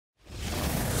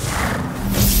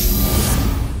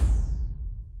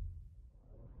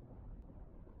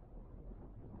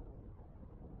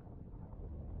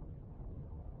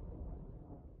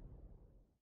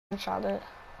Shot it.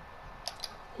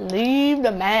 Leave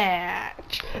the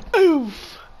match.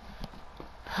 Oof.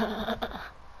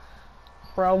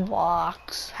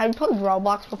 Roblox. Have you played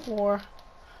Roblox before?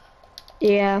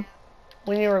 Yeah.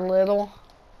 When you were little?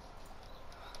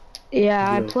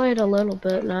 Yeah, Yo. I played a little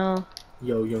bit now.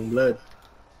 Yo, young blood.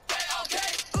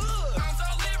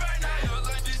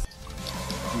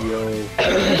 Yo.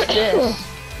 What's this?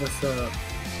 What's up?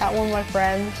 That one of my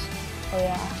friends. Oh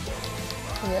yeah.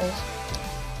 It is.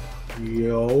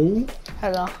 Yo.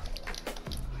 Hello.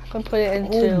 I'm gonna put it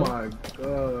into. Oh my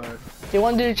god. Do you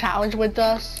want to do a challenge with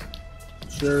us?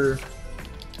 Sure.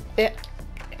 It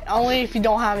only if you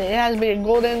don't have it. It has to be a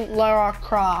golden Lara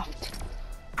Croft.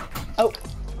 Oh,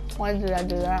 why did I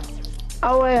do that?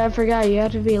 Oh wait, I forgot. You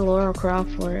have to be Lara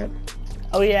Croft for it.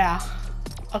 Oh yeah.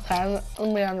 Okay, let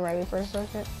me unready for a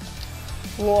second.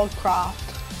 Lara Croft.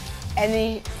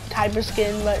 Any type of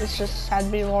skin, but it's just had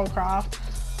to be Lara Croft.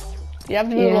 You have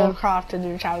to be Lara Croft to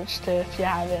do the challenge too if you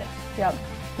have it. Yep.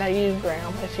 Now you,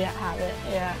 Graham, if you have it.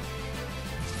 Yeah.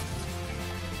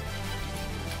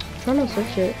 I'm trying to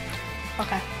switch it.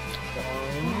 Okay.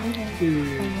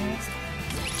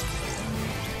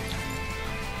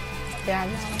 Yeah,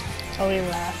 no. So we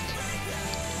left.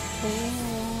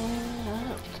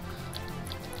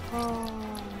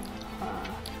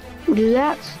 Do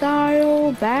that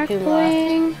style, back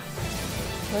bling.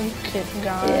 Let's get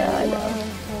going. Yeah, I know.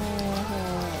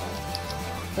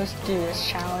 Let's do this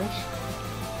challenge.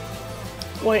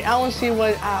 Wait, I want to see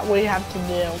what we have to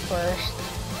do first.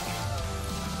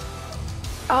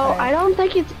 Oh, Okay. I don't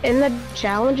think it's in the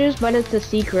challenges, but it's a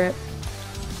secret.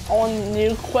 On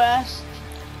new quest.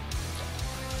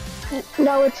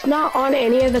 No, it's not on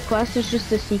any of the quests. It's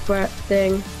just a secret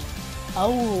thing.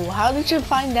 Oh, how did you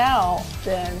find out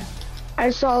then? I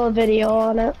saw a video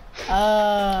on it.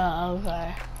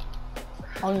 Okay.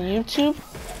 On YouTube?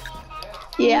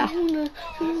 Yeah.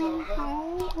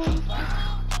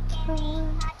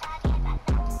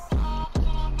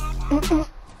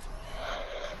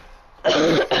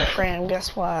 Graham,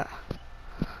 guess what?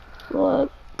 What?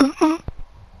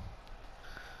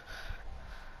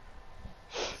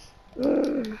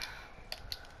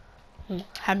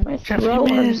 My throat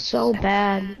hurts so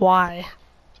bad. Why?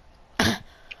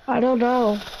 I don't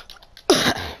know.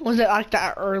 Was it like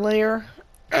that earlier?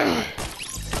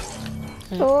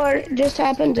 Or it just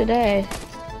happened today.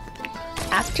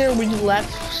 After we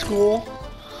left school?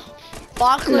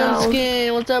 Lachlan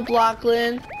skin, what's up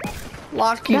Lachlan?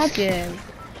 Locky skin.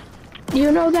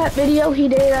 You know that video he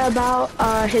did about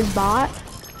his bot?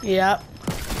 Yep.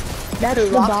 That's Who,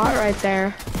 the bot right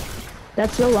there.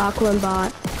 That's the Lachlan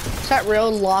bot. Is that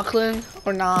real Lachlan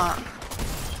or not?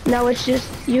 No, it's just,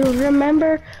 you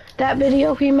remember that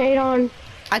video he made on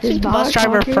I think the bus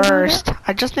driver first.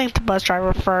 I just think the bus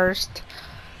driver first.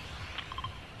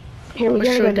 Here, we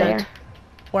gotta go there.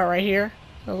 What, right here?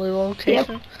 The little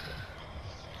location? Yep.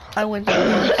 I went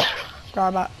there once. Forgot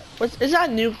about. Is that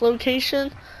a new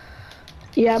location?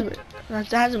 Yep. That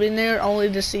hasn't been there only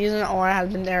this season, or it has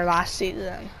been there last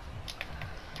season?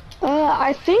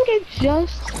 I think it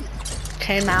just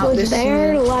came out this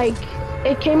there season. Like,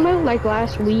 it came out like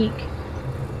last week.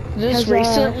 Just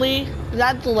recently? Is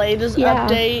that the latest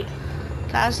update?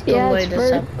 That's the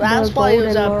latest. That's why it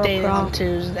was updated on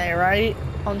Tuesday, right?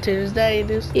 On Tuesday,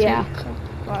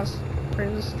 last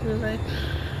previous Tuesday.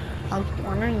 I was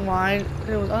wondering why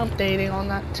it was updating on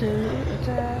that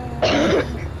Tuesday.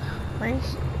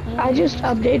 I just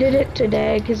updated it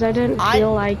today because I didn't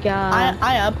feel like I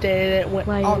updated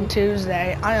it on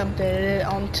Tuesday. I updated it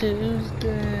on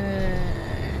Tuesday.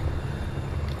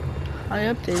 I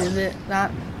updated it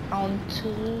not on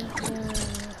Tuesday.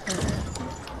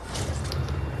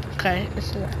 Okay,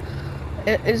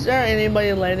 is there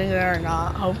anybody landing there or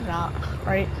not? Hope not,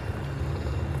 right?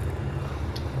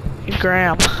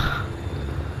 Graham.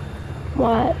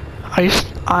 What?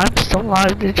 I'm still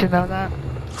alive, did you know that?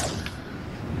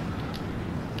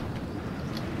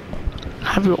 I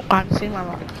haven't seen my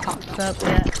live popped up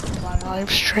yet. My live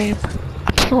stream.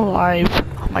 I'm still alive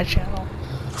on my channel.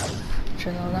 Did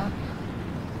you know that?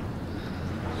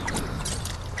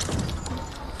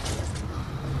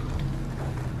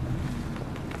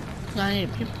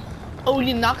 98 people. Oh,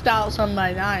 you knocked out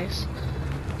somebody. Nice.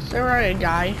 Is there right, a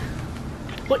guy?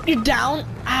 What, you down?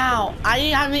 Ow. I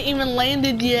haven't even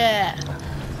landed yet.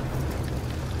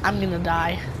 I'm gonna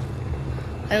die.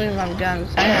 I don't even have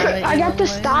guns. I got the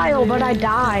style, but I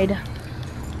died.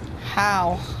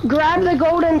 How? Grab the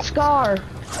golden scar.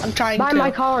 I'm trying to. Buy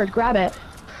my card. Grab it.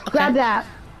 Okay. Grab that.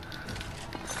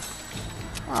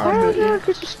 Oh, look,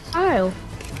 it's a style.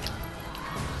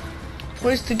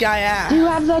 Where's the guy at? Do you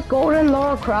have the golden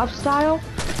Lara Croft style?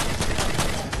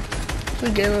 We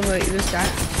get him like this guy.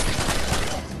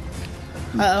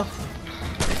 Uh oh.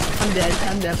 I'm dead.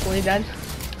 I'm definitely dead.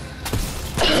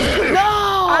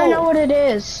 No! I know what it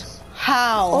is.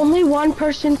 How? Only one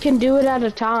person can do it at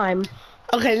a time.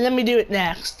 Okay, let me do it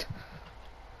next.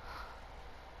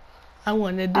 I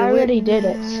want to do it. I already did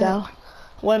it, so.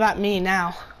 What about me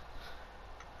now?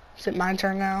 Is it my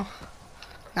turn now?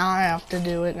 Now I have to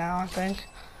do it now, I think.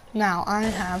 Now I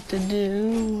have to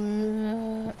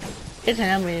do it. You can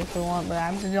help me if you want, but I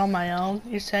have to do it on my own.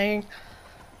 You're saying?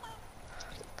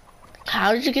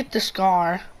 How did you get the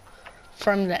scar?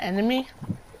 From the enemy?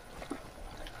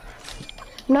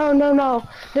 No.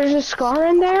 There's a scar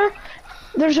in there.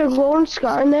 There's a golden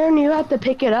scar in there, and you have to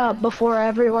pick it up before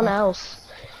everyone else.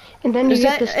 And then you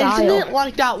get the style. Isn't it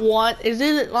like that one?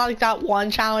 Isn't it like that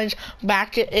one challenge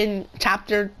back in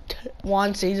chapter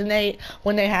 1, season 8,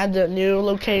 when they had the new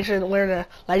location where the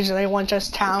legendary one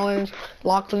just challenge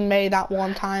Lachlan made that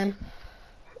one time?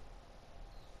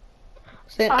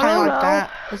 Is it kind of like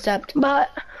that? Except, but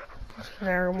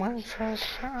there one just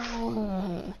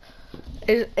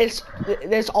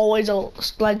there's always a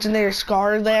legendary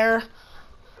scar there.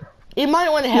 You might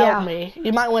want to help me.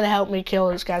 You might want to help me kill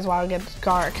these guys while I get the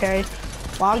scar, okay?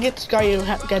 While I get the scar, you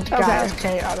get the guys,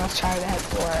 okay? I'll try to head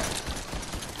for it.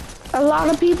 A lot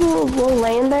of people will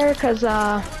land there because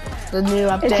the new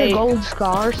update. It's a gold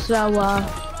scar, so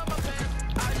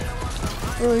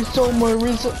there's so more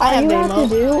reason. All you have to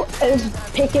do is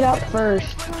pick it up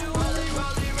first.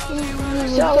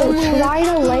 So try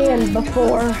to land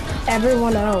before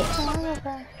everyone else.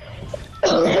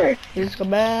 Here's the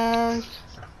back.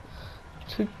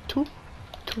 Two.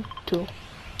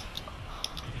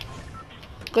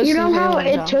 You know how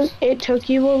it took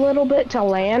you a little bit to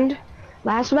land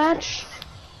last match?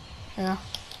 Yeah.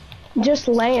 Just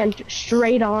land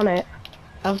straight on it.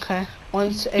 Okay.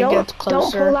 Once it gets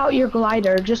closer. Don't pull out your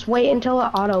glider. Just wait until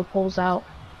it auto pulls out.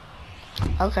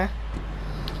 Okay.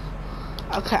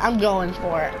 Okay, I'm going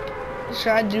for it.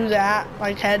 Should I do that?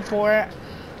 Like head for it?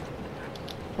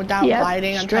 Without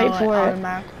gliding straight until for it it.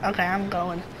 automatic? Okay, I'm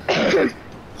going.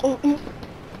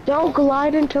 Don't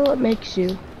glide until it makes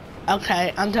you.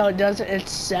 Okay, until it does it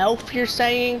itself, you're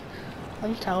saying?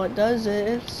 Until it does it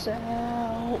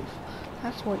itself.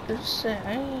 That's what you're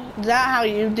saying. Is that how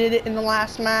you did it in the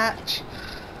last match?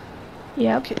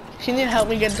 Yep. Can you help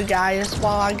me get the guys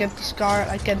while I get the scar?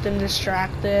 Like get them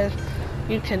distracted.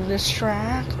 You can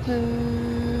distract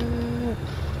them.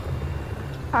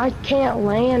 I can't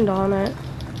land on it.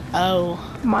 Oh.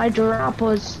 My drop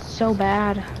was so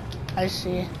bad. I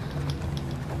see.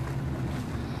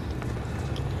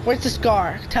 Where's the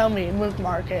scar? Tell me,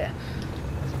 bookmark it.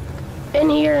 In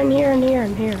here.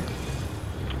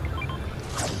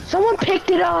 Someone picked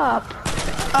it up.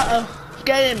 Uh-oh.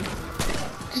 Get him.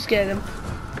 Just get him.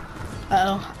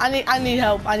 Uh-oh. I need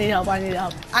help. I need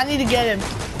to get him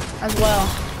as well.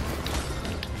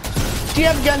 Do you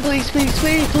have a gun, please?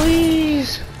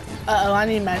 Uh-oh, I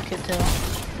need medkit too.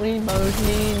 We both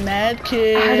need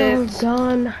medkit. I don't have a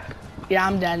gun. Yeah,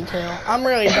 I'm done too. I'm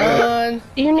really done.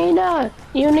 You need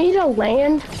to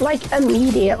land like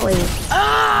immediately.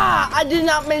 Ah! I did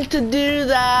not mean to do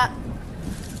that.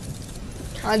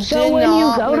 So when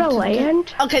you go to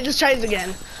land. Okay, just try it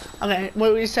again. Okay,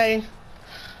 what were you saying?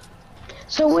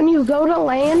 So when you go to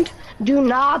land, do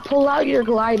not pull out your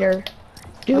glider.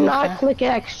 Do not click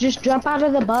X. Just jump out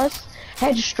of the bus,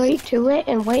 head straight to it,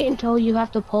 and wait until you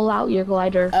have to pull out your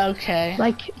glider. Okay.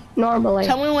 Like normally.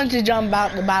 Tell me when to jump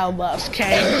out the battle bus,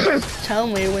 okay? Tell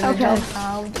me when to jump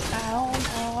out the battle bus.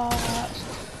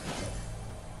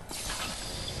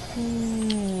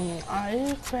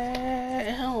 I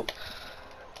failed.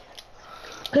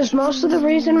 Because most of the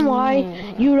reason why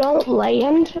you don't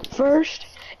land first,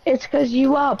 it's because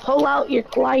you pull out your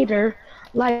glider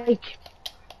like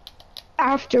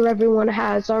after everyone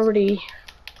has already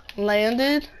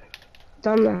landed.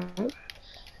 Done that.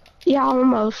 Yeah,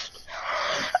 almost.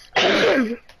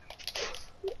 Can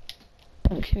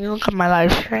you look at my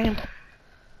live stream?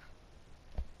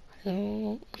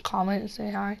 And comment and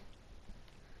say hi.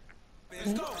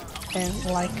 And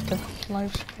like the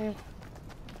live stream.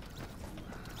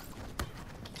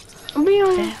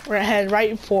 Okay, we're head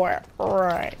right for it.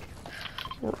 Right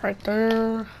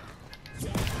there.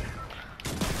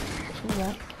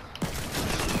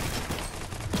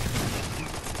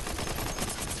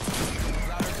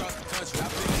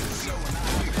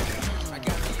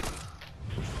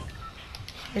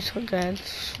 It's so good.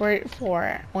 Straight for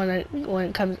it when it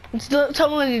comes. Tell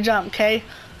me when you jump, okay?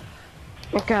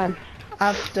 Okay.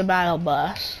 Off the battle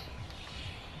bus.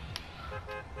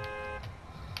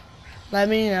 Let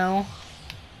me know.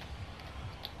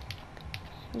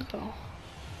 Go.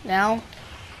 Now?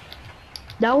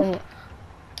 Nope.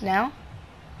 Now?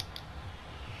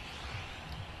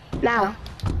 Now.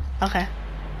 No? Okay.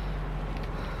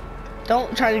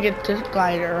 Don't try to get the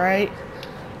glider, right?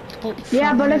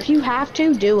 Yeah, but if you have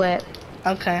to, do it.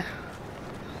 Okay.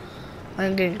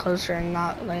 I'm getting closer and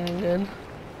not landing good.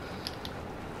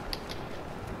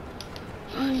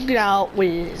 Get out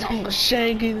with, I'm gonna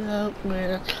shake it up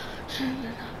with, shake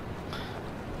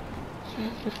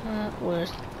it up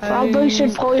with. Probably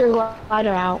should pull your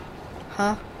glider out.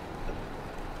 Huh?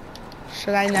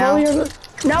 Should I now?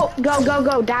 No,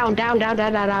 go, down.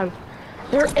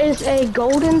 There is a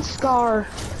golden scar.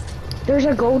 There's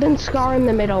a golden scar in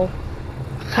the middle.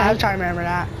 Okay. I'm trying to remember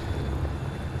that.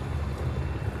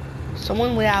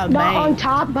 Someone went out of Not on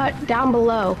top, but down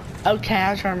below. Okay,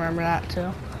 I'll try to remember that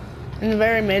too. In the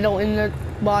very middle, in the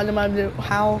bottom of the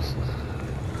house.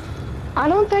 I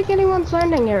don't think anyone's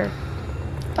landing here.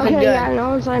 Okay, yeah, no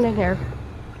one's landing here.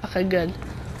 Okay, good.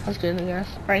 That's good, I guess.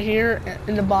 Right here,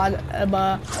 in the bottom,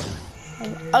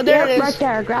 oh, there it is. Right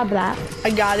there, grab that. I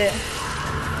got it.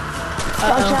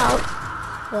 Watch out.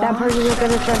 That person is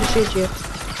gonna try to shoot you.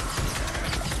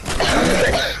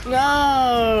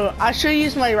 No, I should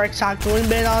use my rucksack going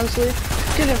bin, honestly.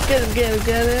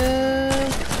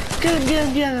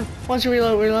 Get him. Once you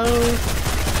reload.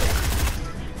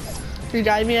 You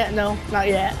got him yet? No, not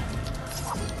yet.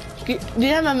 Do you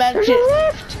have a med kit? There's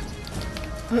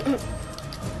a rift.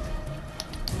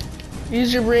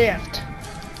 Use your rift.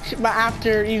 But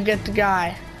after you get the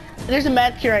guy. There's a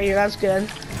med kit right here, that's good.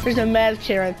 There's a med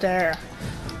kit right there.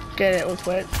 Get it real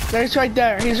quick. There's right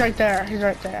there, he's right there.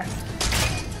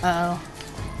 Uh-oh.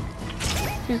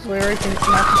 He's literally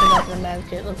not up the med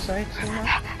kit, looks like.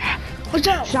 Watch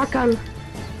out! Shotgun.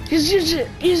 Use it,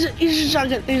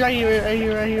 shotgun. He's right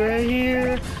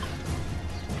here.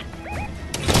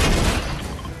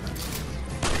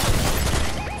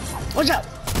 Watch out!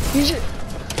 Use it.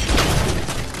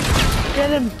 Get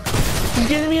him. You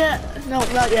get him yet? No,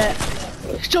 not yet.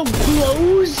 So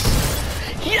close.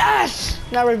 Yes!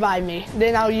 Now revive me.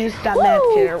 Then I'll use that med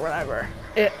kit or whatever.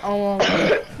 It almost.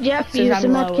 Yep, use the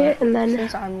med kit and then.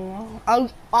 Since I'm low.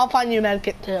 I'll find you a med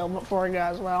kit too before I go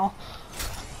as well.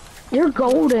 You're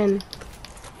golden.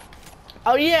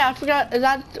 Oh yeah, I forgot. Is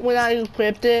that when I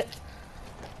equipped it?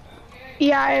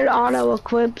 Yeah, it auto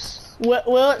equips.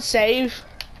 Will it save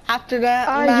after that?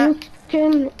 You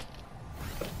can.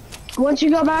 Once you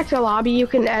go back to lobby, you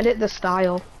can edit the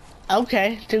style.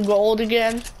 Okay, to gold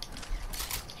again.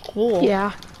 Cool.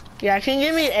 Yeah. Yeah, can you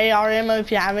give me AR ammo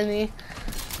if you have any?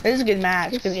 This is a good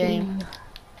match, good game.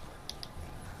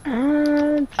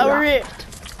 Oh, ripped.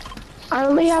 I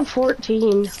only have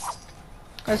 14.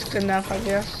 That's good enough, I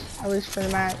guess. At least for the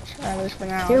match. At least for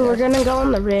now. Here, we're gonna go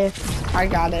on the rift. I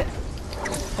got it.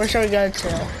 Where should we go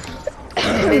to?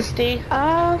 Misty?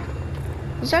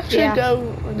 Let's actually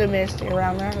go the Misty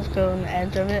around there. Let's go on the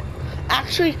edge of it.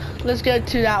 Actually, let's go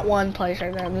to that one place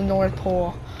right there, the North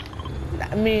Pole.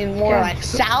 I mean, more like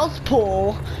South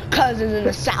Pole, because it's in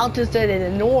the south instead of the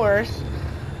north.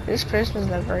 This Christmas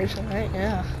decoration, right?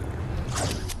 Yeah.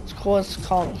 It's cool. It's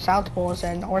called South Pole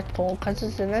instead of North Pole, because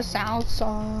it's in the south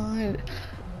side.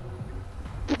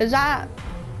 Is that?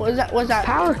 What's that?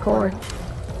 Power cord.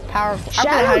 Power cord. I'm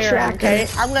gonna hire him. Okay,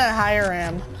 I'm gonna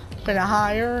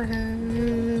hire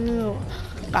him.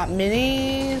 Got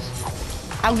minis.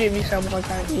 I'll give you some once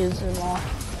I use them all.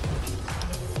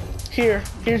 Here's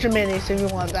your minis if you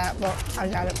want that, but I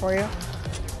got it for you.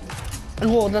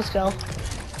 Cool, let's go.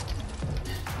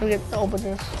 Let me open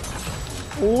this.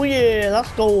 Oh yeah,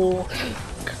 let's go.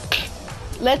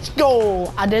 Let's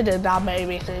go. I did the dog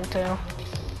baby thing too.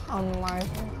 On the line.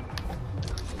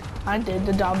 I did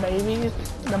the dog baby.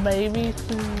 The baby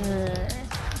thing.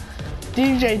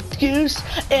 DJ Goose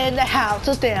in the house.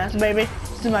 Let's dance, baby.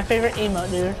 This is my favorite emote,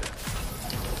 dude.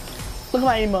 Look at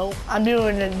my emote. I'm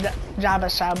doing the Jabba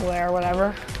Subway or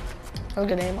whatever. That's a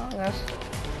good emote, I guess.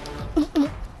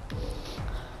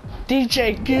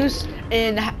 DJ Goose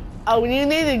in. Oh, you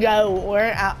need to go. We're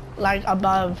at, like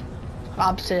above,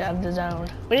 opposite of the zone.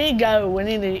 We need to go. We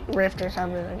need to rift or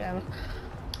something again.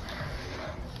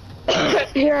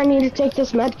 Here, I need to take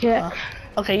this med kit.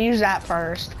 Okay, use that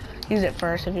first. Use it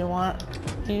first if you want.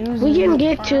 We can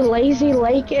get to Lazy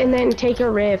Lake and then take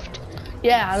a rift.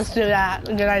 Yeah, let's do that.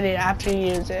 Good idea. After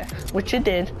you use it, which you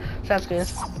did. So that's good.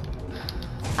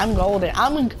 I'm golden.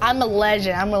 I'm a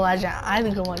legend. I'm a legend. I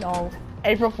think I'm like all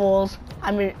April Fools.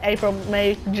 I mean April,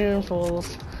 May, June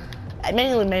Fools.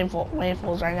 Mainly May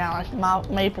Fools right now. Like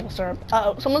maple syrup. Uh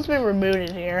oh, someone's been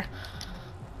rebooted here.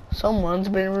 Someone's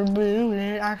been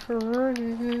rebooted. I heard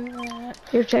it.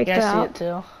 Here, check that out. I see it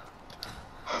too.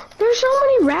 There's so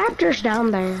many raptors down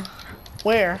there.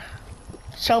 Where?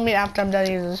 Show me after I'm done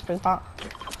using this big pot.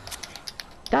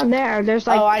 Down there, there's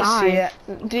like I 5. see it.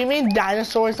 Do you mean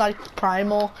dinosaurs like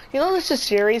Primal? You know there's a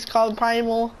series called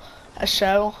Primal? A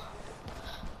show?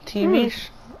 TV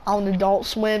on Adult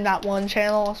Swim, that one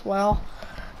channel as well.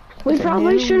 We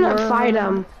probably shouldn't fight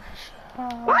him.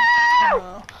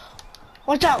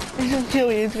 Watch out! He's gonna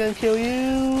kill you, he's gonna kill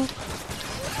you.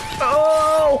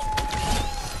 Oh!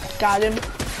 Got him.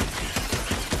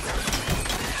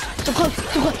 So close,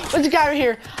 so close. There's a guy right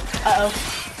here. Uh-oh.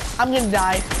 I'm gonna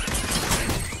die.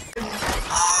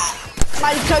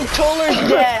 My controller's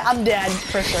dead. I'm dead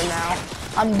for sure now.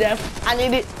 I'm dead. I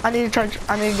need to charge.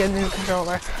 I need to get a new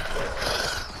controller.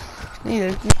 Need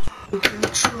a new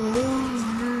controller.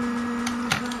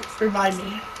 Revive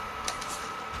me.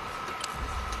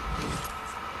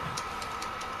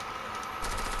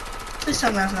 This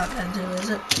time that's not gonna do, is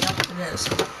it? Yep, it is.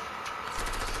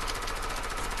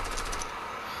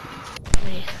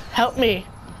 Help me.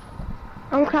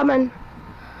 I'm coming.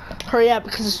 Hurry up,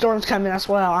 because the storm's coming as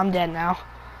well. I'm dead now.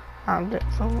 I'm dead.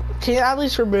 Can you at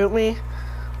least reboot me?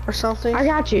 Or something? I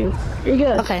got you. You're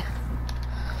good. Okay.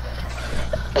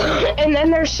 And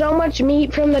then there's so much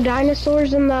meat from the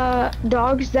dinosaurs and the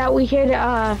dogs that we could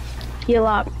heal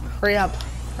up. Hurry up.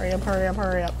 Hurry up, hurry up,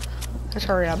 hurry up. Just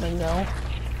hurry up and go.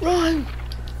 Run!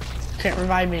 Can't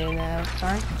revive me in that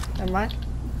time. Never mind.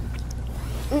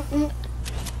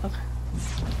 Okay.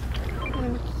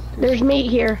 There's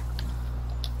meat here.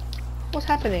 What's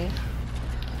happening?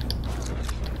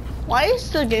 Why is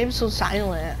the game so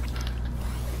silent?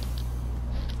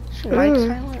 Is your mic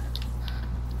silent?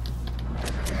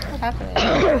 What's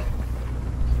happening?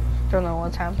 Don't know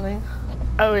what's happening.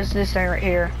 Oh, it's this thing right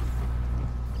here.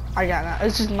 I got that.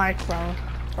 It's just microphone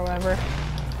or whatever.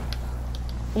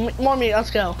 More meat.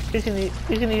 Let's go. You can use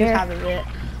half of it.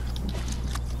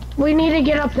 We need to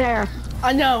get up there.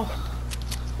 I know.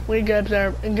 We get up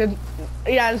there and get.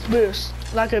 Yeah, it's boost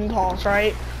like impulse,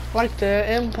 right? Like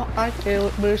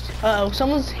the boost. Uh oh,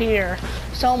 someone's here.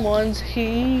 Someone's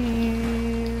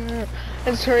here.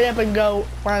 Let's hurry up and go.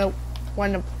 Run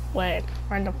away.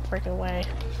 Run the freaking way.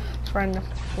 Let's run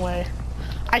away.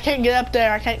 I can't get up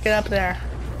there. I can't get up there.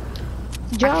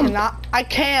 Jump. I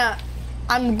can't.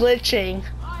 I'm glitching.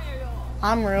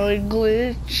 I'm really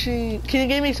glitching. Can you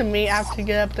give me some meat after you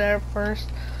get up there first?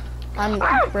 I'm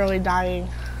really dying.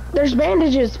 There's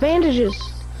bandages. Bandages.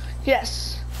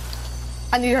 Yes.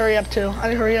 I need to hurry up too. I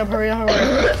need to hurry up, hurry up, hurry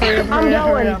up, hurry up, hurry up,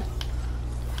 hurry up.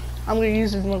 I'm gonna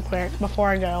use this real quick before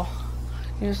I go.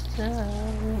 Use this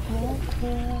real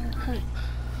quick.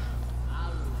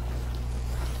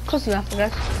 Close enough, I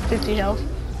guess. 50 health.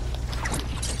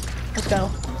 Let's go.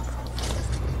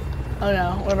 Oh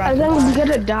no, we're about to die. I think we're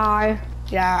gonna die.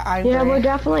 Yeah, I agree. Yeah, we're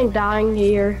definitely dying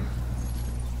here.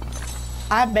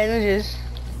 I have bandages.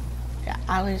 Yeah,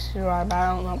 at least you are, but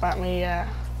I don't know about me yet.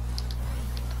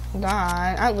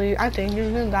 Die. At least I think you're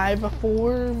gonna die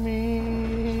before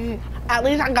me. At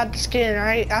least I got the skin,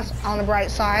 right? That's on the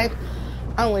bright side.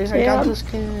 At least I got the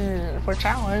skin for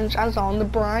challenge. I was on the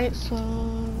bright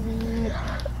side.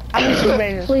 I need some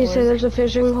bandages. Please say there's a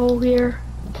fishing hole here.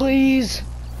 Please.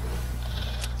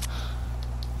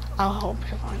 I'll hope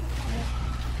you're fine.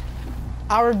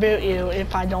 I'll reboot you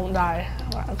if I don't die.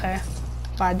 Okay.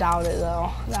 If I doubt it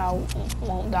though, I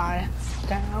won't die.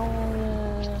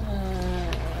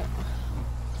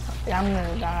 Yeah, I'm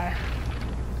gonna die.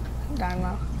 Die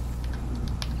now.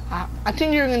 I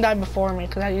think you're gonna die before me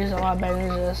because I used a lot of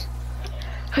bandages.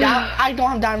 Yeah, I don't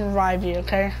have time to revive you.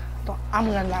 Okay. I'm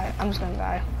gonna die. I'm just gonna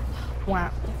die.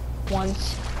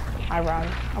 Once I run.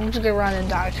 I'm just gonna run and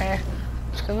die. Okay.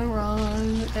 Just gonna run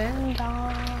and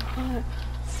die.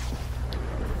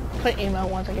 Put emo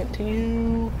once I get to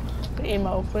you. Put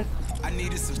emo quick. I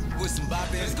needed some with some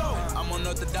bop. Let's go. I'm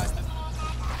unorthodox.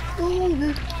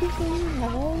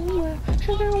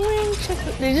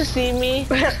 Did you see me?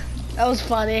 That was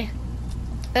funny.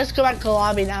 Let's go back to the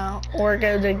lobby now, or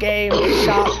go to the game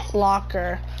shop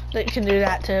locker. They can do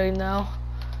that too, you know.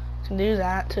 Can do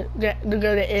that to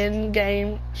go to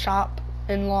in-game shop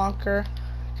in locker.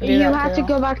 You have to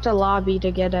go back to lobby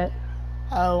to get it.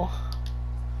 Oh.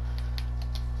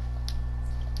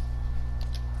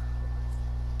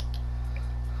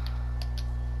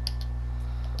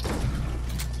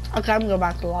 Okay, I'm gonna go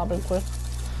back to the lobby quick.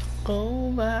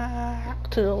 Go back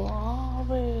to the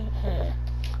lobby.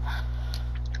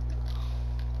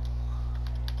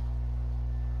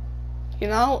 You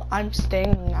know, I'm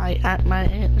staying the night at my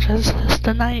just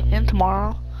tonight and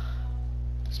tomorrow.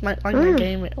 It's my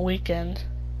game weekend.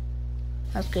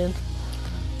 That's good.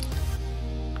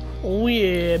 Oh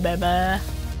yeah, baby.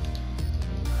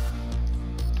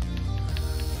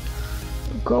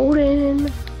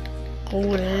 Golden.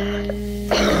 Golden.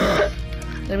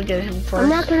 Let me get him first. I'm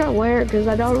not gonna wear it because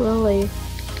I don't really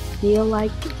feel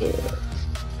like it.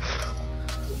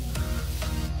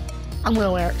 I'm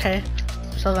gonna wear it, okay?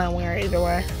 So then I wear it either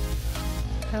way.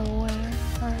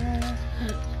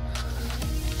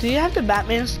 Do you have the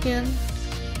Batman skin?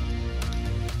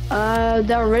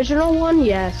 The original one,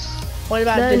 yes. What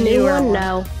about the new newer one?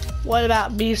 No. What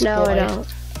about Beast No, Boy? I don't.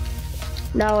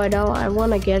 No, I don't. I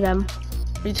want to get him.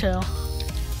 Me too.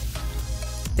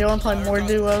 You want to play more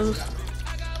duos?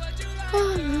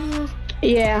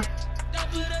 Yeah.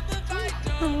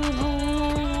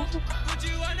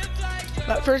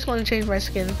 But first, I'm gonna change my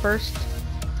skin first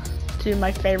to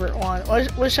my favorite one.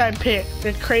 What should I pick?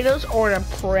 The Kratos or the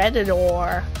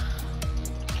Predator?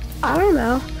 I don't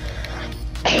know.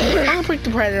 I'm gonna pick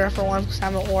the Predator for one because I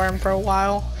haven't worn him for a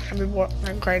while. I've been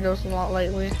wearing Kratos a lot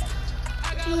lately.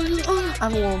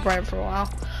 I've worn Predator for a while.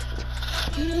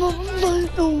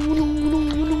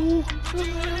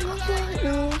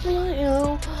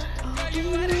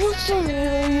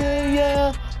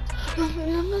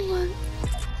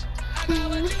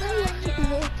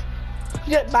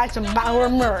 Get back some Bauer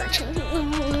merch.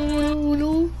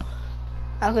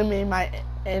 That's gonna be my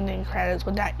ending credits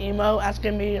with that emo. That's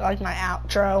gonna be like my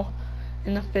outro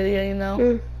in the video, you know?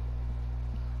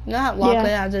 You know how Lachlan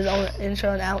has his own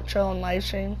intro and outro on live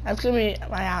stream? That's gonna be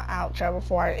my outro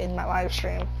before I end my live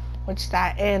stream. Which is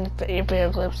that and the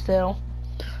video clip still.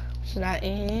 So that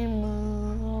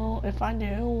emo, if I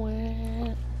do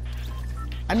it.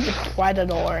 I'm the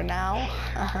Predator now.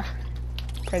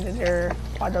 Predator,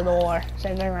 Predator,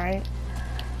 same thing, right?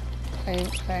 Same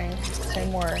thing,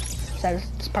 same word.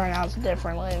 It's pronounced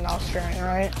differently in Australian,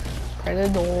 right?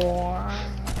 Predator.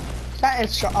 Is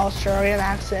that an Australian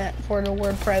accent for the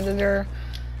word predator?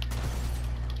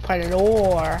 Predator.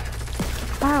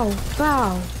 Wow,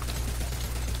 wow.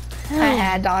 I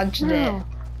had dodged it. Wow.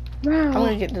 I'm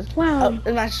gonna get this. Wow.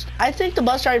 I think the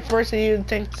bus ride first and you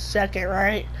think second,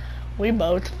 right? We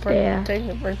both take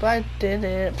it first, but I did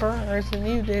it first and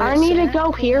you did it I need to second.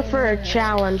 go here for a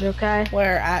challenge, okay?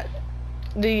 Where at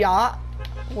the yacht?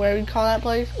 Where we call that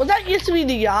place? Well, that used to be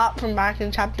the yacht from back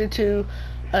in chapter 2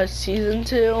 of season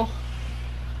 2.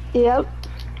 Yep.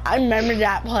 I remember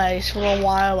that place from a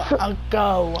while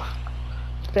ago.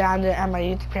 But I didn't have my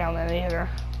YouTube channel then either.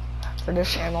 For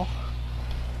this channel.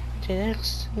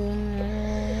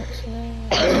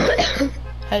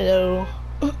 Hello.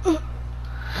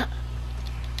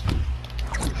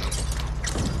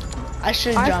 I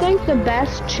think the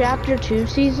best chapter 2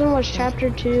 season was chapter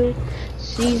 2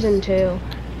 season 2.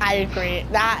 I agree.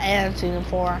 That and season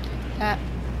 4.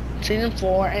 Season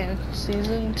 4 and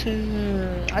season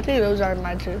 2. I think those are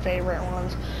my two favorite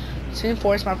ones. Season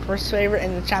 4 is my first favorite,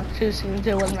 and the chapter 2 season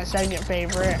 2 was my second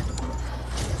favorite.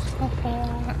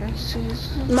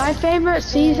 My favorite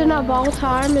season of all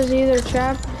time is either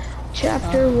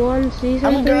chapter 1 season 3.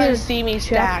 I'm gonna go into Steamy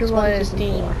Stacks, one in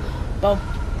Steam. 4. But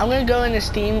I'm gonna go into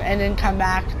Steam and then come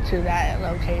back to that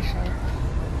location.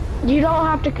 You don't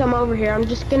have to come over here. I'm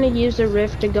just gonna use the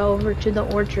rift to go over to the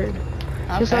orchard.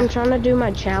 Because I'm trying to do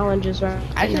my challenges right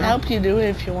now. I can help you do it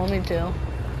if you want me to.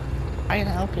 I can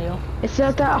help you. It's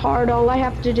not that hard. All I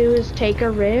have to do is take a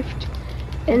rift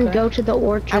and go to the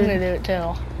orchard. I'm gonna do it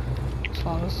too. As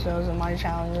long as those are my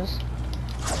challenges.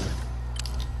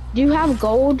 Do you have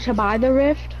gold to buy the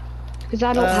rift? Because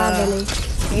I don't have any.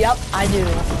 Yep, I do.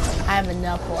 I have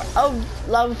enough for it. Oh,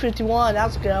 level 51,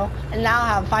 let's go. And now I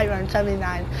have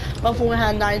 579. Before we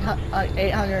had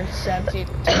 870.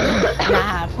 And I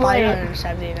have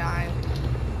 579.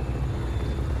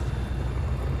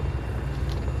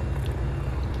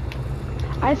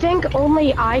 I think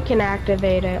only I can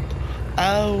activate it.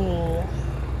 Oh.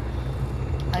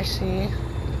 I see.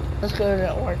 Let's go to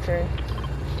the orchard.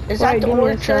 Is that the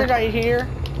orchard right here?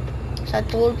 Is that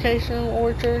the location of the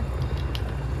orchard?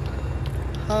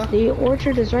 Huh? The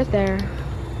orchard is right there.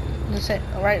 The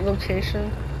right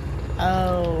location?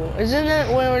 Oh. Isn't it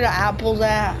where the apples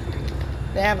at?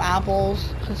 They have apples,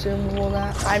 consumable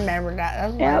that. I remember that.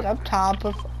 That's like up top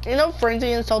of, you know,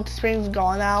 Frenzy and Salty Springs is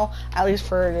gone now, at least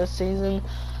for this season.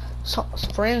 So,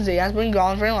 Frenzy has been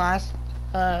gone for the last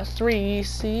 3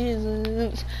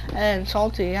 seasons, and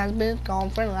Salty has been gone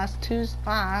for the last 2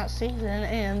 season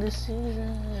and this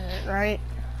season, right?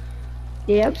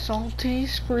 Yep. Salty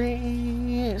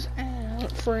Springs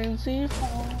and Frenzy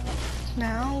Falls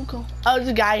now go. Oh, there's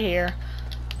a guy here.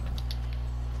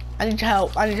 I need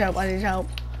help. I need help. I need help.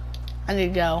 I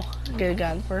need to go get a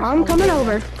gun first. I'm coming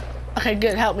over. Okay,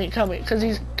 good. Help me, because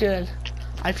he's good.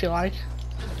 I feel like.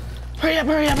 Hurry up!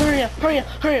 Hurry up! Hurry up! Hurry up!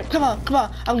 Hurry up! Come on! Come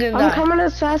on! I'm gonna die. I'm coming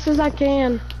as fast as I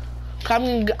can.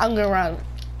 I'm gonna run.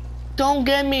 don't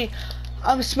get me.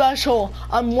 I'm special.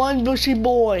 I'm one bushy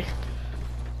boy.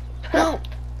 No.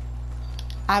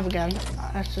 I have a gun.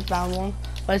 I just found one.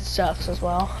 But it sucks as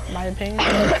well, in my opinion.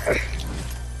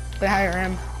 They hire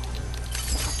him.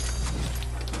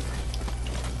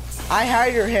 I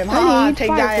hire him. Haha, take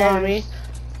that out of me.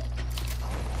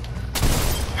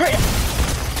 Hurry up.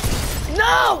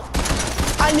 No!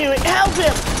 I knew it. Help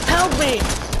him! Help me!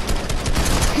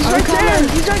 He's right there!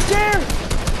 He's right there!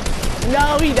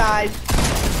 No, he died.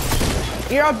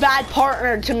 You're a bad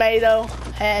partner, Tomato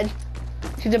Head.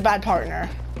 He's a bad partner.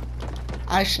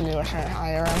 I just knew I was trying to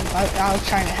hire him. I was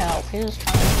trying to help. He was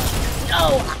trying to...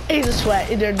 No! He's a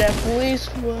sweat. They're definitely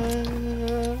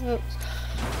sweats.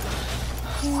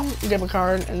 Get my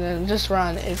card and then just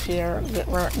run if you're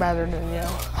better than you.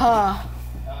 Huh?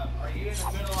 Are you in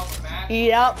the middle of a match?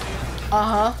 Yep.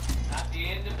 Uh-huh. At the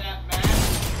end of that match,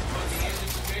 or the end of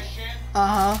the mission,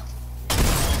 Uh-huh.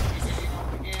 you're getting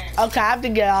off the game. Okay, I have to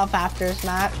get off after this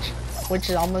match, which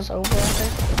is almost over, I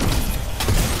think.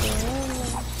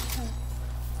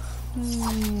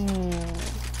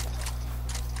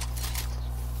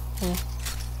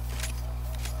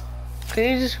 Can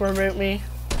you just reboot me?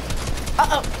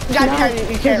 Uh-oh. God, No,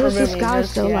 you can't this reboot me. guy's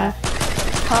Just, still yeah. left.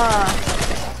 Huh.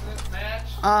 After this match,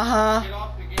 Uh-huh. get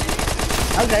off the game,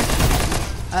 Okay.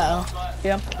 Uh-oh. but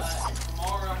Yep.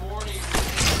 tomorrow morning,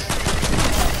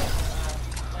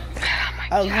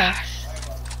 Okay.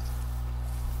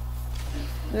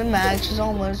 The match is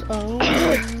almost over.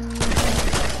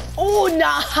 Oh,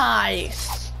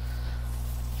 nice!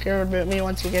 Can you reboot me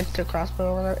once you get to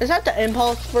crossbow over there? Is that the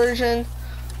impulse version?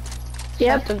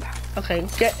 Yep. Okay,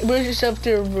 boost yourself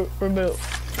to reboot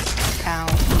town.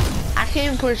 I can't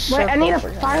even push. Wait, I need a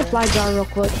circle for firefly jar real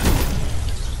quick.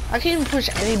 I can't even push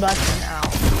any button now.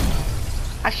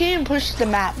 I can't even push the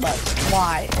map button.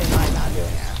 Why am I not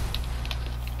doing that?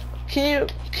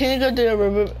 Can you go to the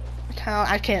reboot town?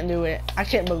 I can't do it. I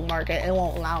can't bookmark it. It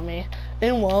won't allow me.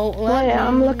 It won't let me. Wait,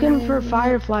 I'm looking for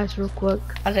fireflies real quick.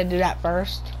 I can do that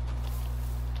first.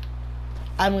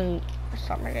 I'm gonna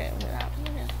start my game with that.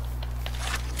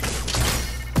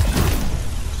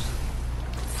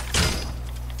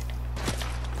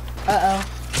 Uh-oh.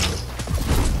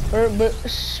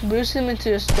 Boost him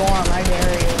into a storm, I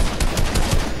dare you.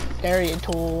 Dare you,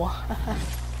 tool.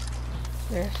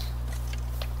 Yes.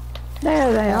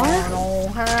 There they I are.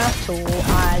 don't have to,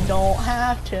 I don't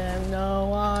have to,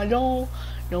 no I don't,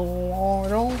 no I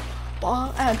don't.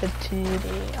 Bon appetit,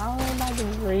 oh my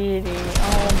greedy,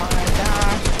 oh my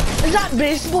gosh. Is that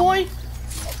Beast Boy?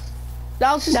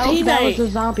 That was his teammate. That was a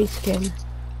zombie skin.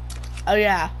 Oh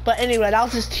yeah, but anyway, that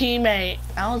was his teammate.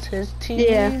 That was his teammate.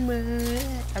 Yeah.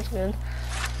 That's good.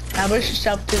 Now push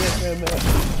yourself to the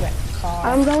reboot.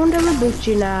 I'm going to reboot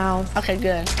you now. Okay,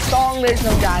 good. So long there's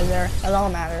no guy there. That's all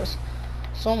that matters.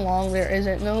 So long there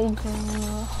isn't no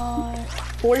guy.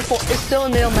 44. It's still a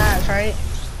middle match, right?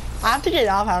 I have to get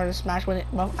off after this match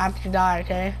after you die,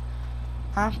 okay?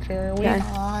 After we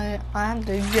die, I have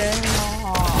to get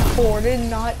off for the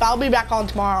night. But I'll be back on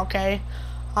tomorrow, okay?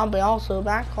 I'll be also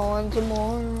back on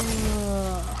tomorrow.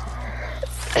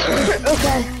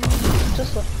 Okay.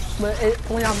 Just look, but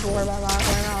we don't have to worry about that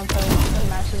right now until the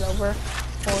match is over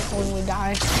or when we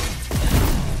die.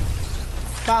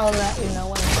 But I'll let you know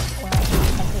when I do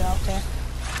something out there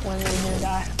when we do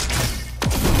die.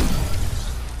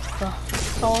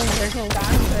 So there's no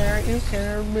guys there, you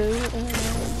can reboot.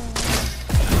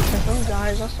 There's no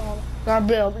guys, that's all. Gotta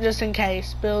build just in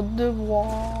case. Build the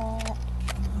wall.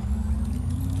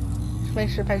 Make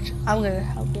sure picture. I'm gonna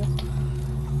help you.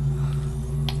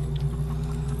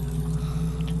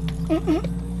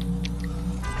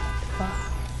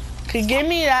 Can you give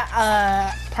me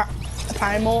that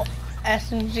primal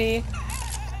SMG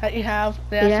that you have?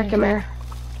 Yeah, come here.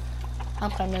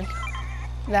 I'm coming.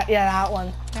 That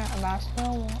one. Yeah, that's the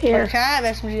one. Here. Can I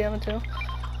have SMG ammo too?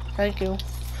 Thank you.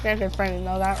 You're a good friend, you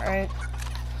know that, right?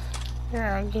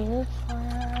 You're a good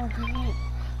friend.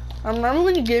 I remember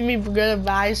when you gave me good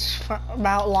advice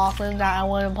about Laughlin that I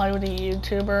want to play with a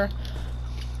YouTuber.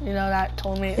 You know, that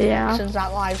told me since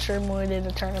that live stream when we did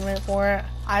the tournament for it.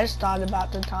 I just thought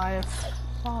about the time.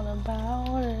 Thought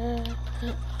about it.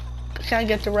 Can I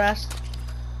get the rest?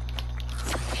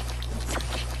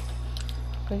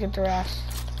 Can I get the rest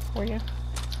for you?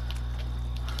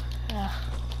 Yeah.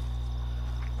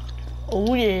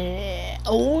 Oh yeah.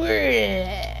 Oh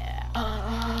yeah.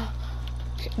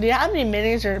 Do you have any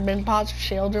minis or bin pots or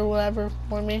shield or whatever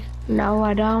for me? No,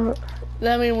 I don't.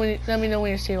 Let me know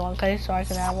when you see one, okay? So I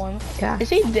can have one. Yeah. Is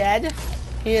he dead?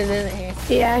 He is, isn't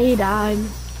he? Yeah, he died.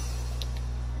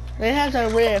 It has a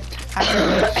rift.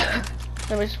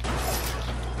 After this.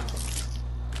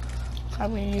 I'm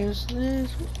gonna use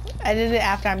this. Edit it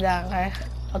after I'm done, okay?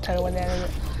 I'll tell you when to edit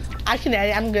it. I can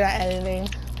edit, I'm good at editing.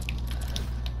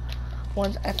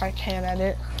 Once, if I can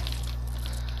edit.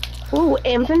 Ooh,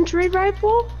 infantry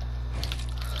rifle?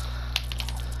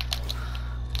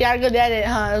 Yeah, good edit,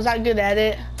 huh? Was that good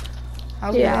edit? I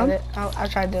was Yeah. good at it. I'll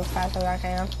try to do it as fast as I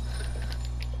can.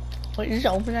 Wait, you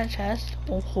just open that chest?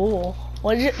 Oh, cool.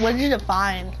 What did you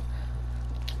find?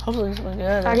 Hopefully something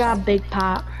good. I got a big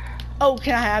pot. Oh,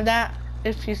 can I have that?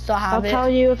 If you still have it. I'll tell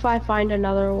you if I find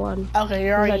another one. Okay,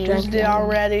 you already used it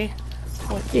already.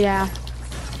 Wait. Yeah.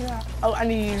 Yeah. Oh, I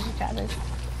need to use the cabbage.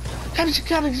 Cabbage.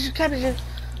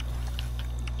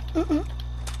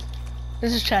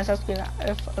 This is chest. That's good.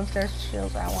 If there's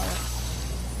shields, I want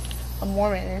it.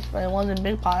 More mayonnaise, but it wasn't a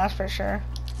big pot. That's for sure.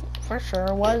 For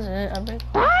sure, wasn't a big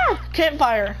pot. Ah!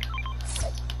 Campfire.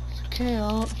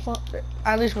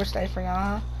 At least we're safe for now,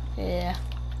 huh? Yeah.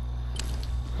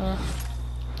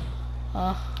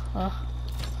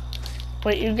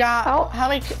 Wait, you got how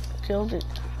many kills? Uh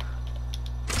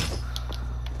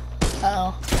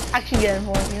oh, I can get him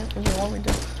for you if you want me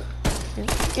to.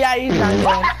 Yeah, he's not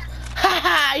good.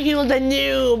 Haha, he was a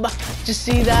noob. Did you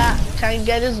see that? Can I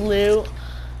get his loot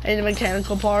and the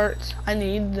mechanical parts? I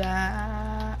need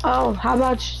that. Oh, how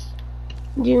much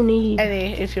do you need?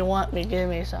 Any, if you want me, give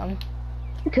me some.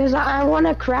 Because I want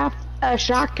to craft a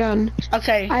shotgun.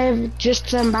 Okay. I have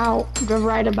just about the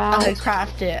right amount. Okay,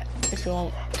 craft it if you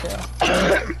want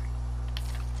to.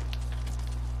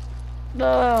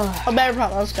 Oh, better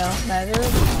pop, let's go. Better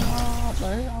pop,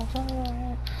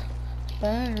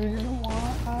 better than what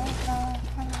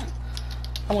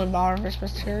I'm gonna harvest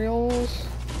materials.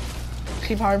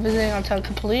 Keep harvesting until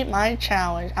complete my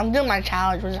challenge. I'm doing my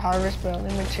challenge, which is harvest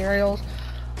building materials.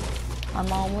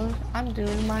 I'm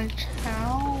doing my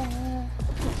challenge.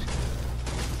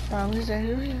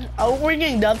 Oh, we're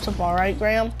getting dubs so far, right,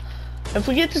 Graham? If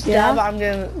we get this dub, I'm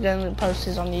gonna post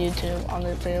this on the YouTube on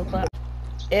the video clip.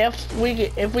 If we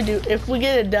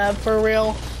get a dub for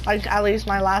real, like at least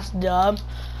my last dub,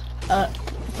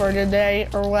 for the day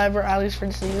or whatever, at least for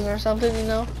the season or something, you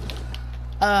know.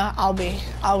 I'll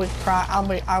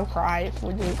cry if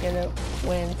we do get a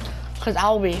win, cause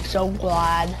I'll be so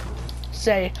glad.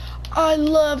 Say, I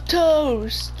love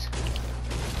toast.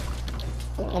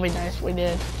 It'll be nice, we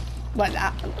did. But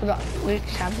we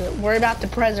have to worry about the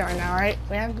present right now, right?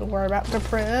 We have to worry about the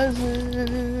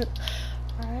present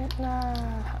right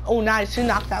now. Oh, nice, you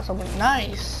knocked out someone,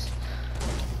 nice.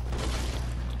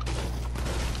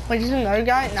 Wait, there's another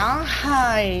guy?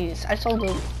 Nice. I saw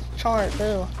the chart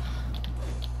too.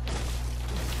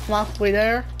 I'm halfway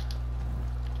there.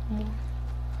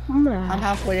 I'm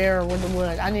halfway there with the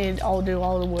wood. I'll do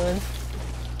all the wood.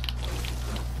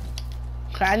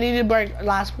 Okay, I need to break the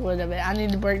last wood of it. I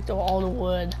need to break all the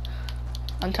wood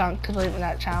until I'm completing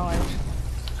that challenge.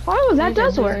 Oh, that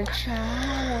does work.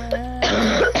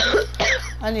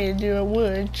 I need to do a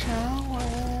wood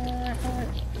challenge.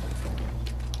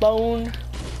 Bone.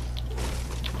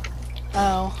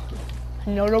 Oh,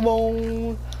 another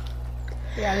bone.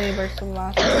 Yeah, I need to break some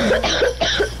last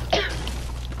one.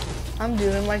 I'm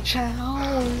doing my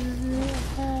challenge.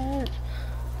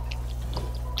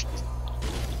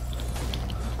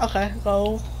 Okay,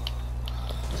 go.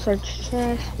 Search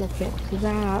chest, look at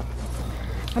that.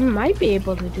 I might be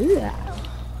able to do that.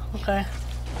 Okay.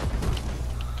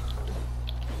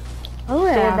 Oh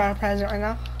yeah. So we're about a present right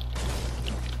now.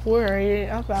 Worry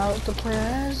about the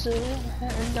present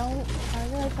and don't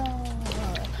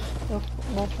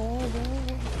before.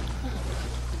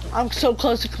 I'm so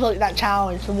close to complete that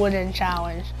challenge, the wooden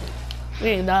challenge. We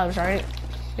getting dubs, right?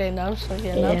 Getting dubs, so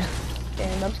getting dubs.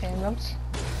 Getting dubs.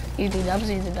 Easy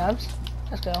dubs.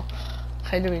 Let's go.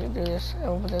 Okay, do we do this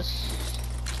over this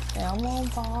ammo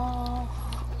box?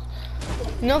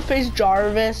 You know Face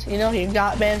Jarvis? You know he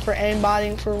got banned for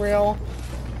aimbotting for real?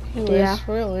 He was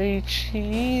really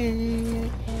cheating.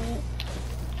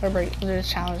 Or break this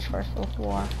challenge first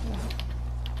before.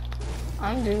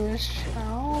 I'm doing this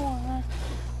challenge.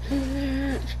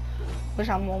 Which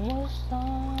I'm almost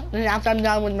done. Then after I'm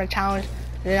done with my challenge,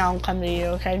 then I'll come to you,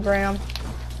 okay, Graham?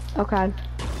 Okay.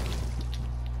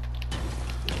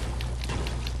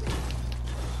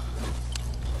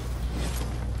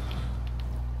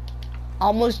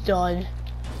 Almost done.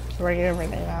 Break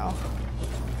everything out.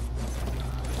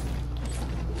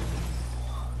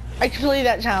 I completed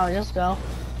that challenge. Let's go.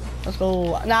 Let's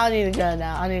go. Now I need to go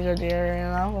now. I need to go to the area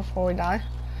now before we die.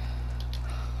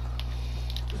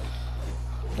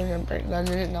 We're gonna break that,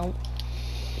 did it? No.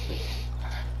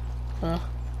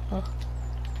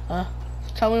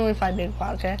 Tell me when we find big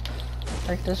pot, okay?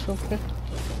 Break this real quick.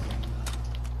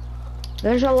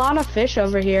 There's a lot of fish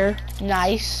over here.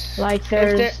 Nice. Like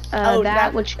there's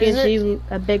that which gives you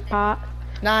a big pot.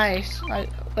 Nice. Like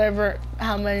whatever,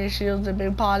 how many shields the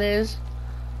big pot is.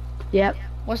 Yep.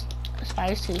 What's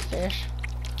spicy fish?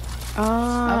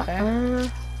 Okay.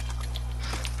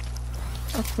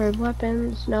 For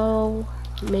weapons, no.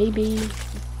 Maybe.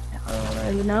 I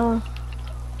don't even know.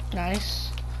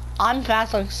 Nice. I'm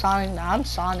fast like Sonic now. I'm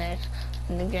Sonic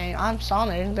in the game. I'm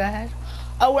Sonic. The heck?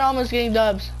 Oh, we're almost getting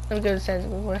dubs. Let me go to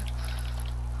settings before.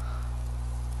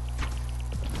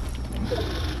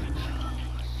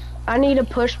 I need to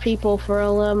push people for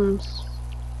limbs.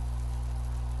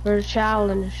 For a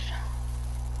challenge.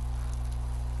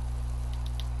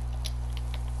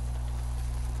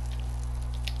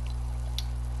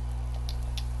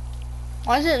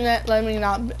 Why isn't it letting me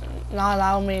not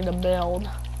allow me to build?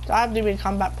 Do I have to be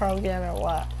combat pro again or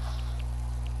what?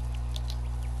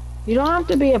 You don't have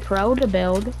to be a pro to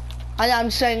build. I'm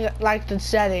saying like the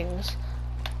settings.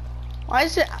 Why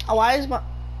is my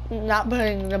not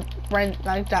putting the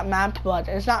like that map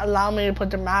button? It's not allowing me to put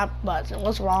the map button.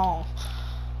 What's wrong?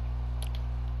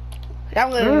 Yeah,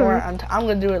 I'm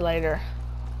gonna do it later.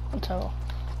 Until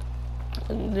I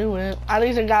can do it. At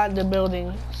least I got the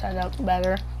building set up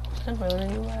better. The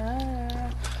building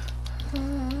better.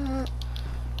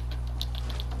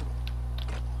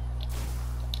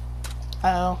 Uh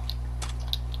oh.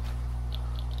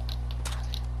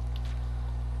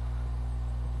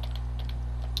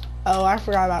 Oh, I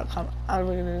forgot about how do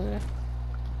we do this?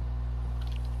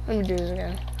 Let me do this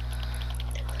again.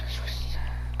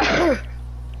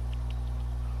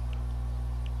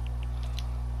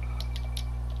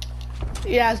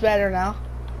 Yeah, it's better now.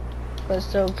 But it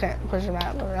still can't push the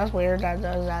map. That's weird that it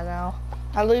does that now.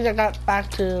 At least I got back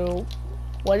to,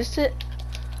 what is it?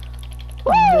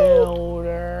 Woo!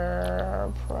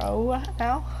 Builder Pro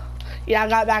now? Yeah, I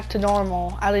got back to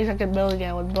normal. At least I can build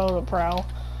again with Builder Pro.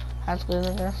 That's good,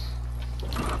 I guess.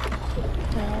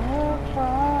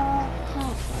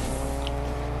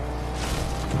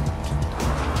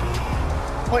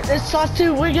 Wait, it's us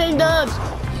too. We're getting dubs.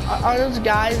 Are those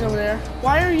guys over there?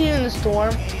 Why are you in the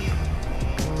storm?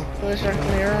 Let's start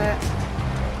clearing it.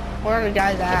 Where are the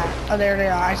guys at? Oh, there they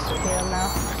are. I see them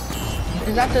now.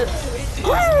 Is that the?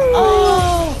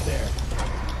 Oh!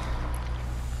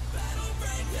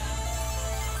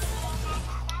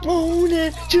 Own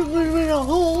it, chicken wing,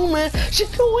 home it,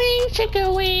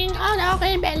 chicken wing, hot dog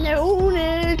and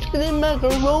balloon, chicken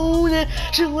macaroni,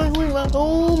 chicken wing,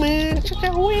 home it,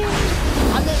 chicken wing.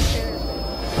 I'm not sure.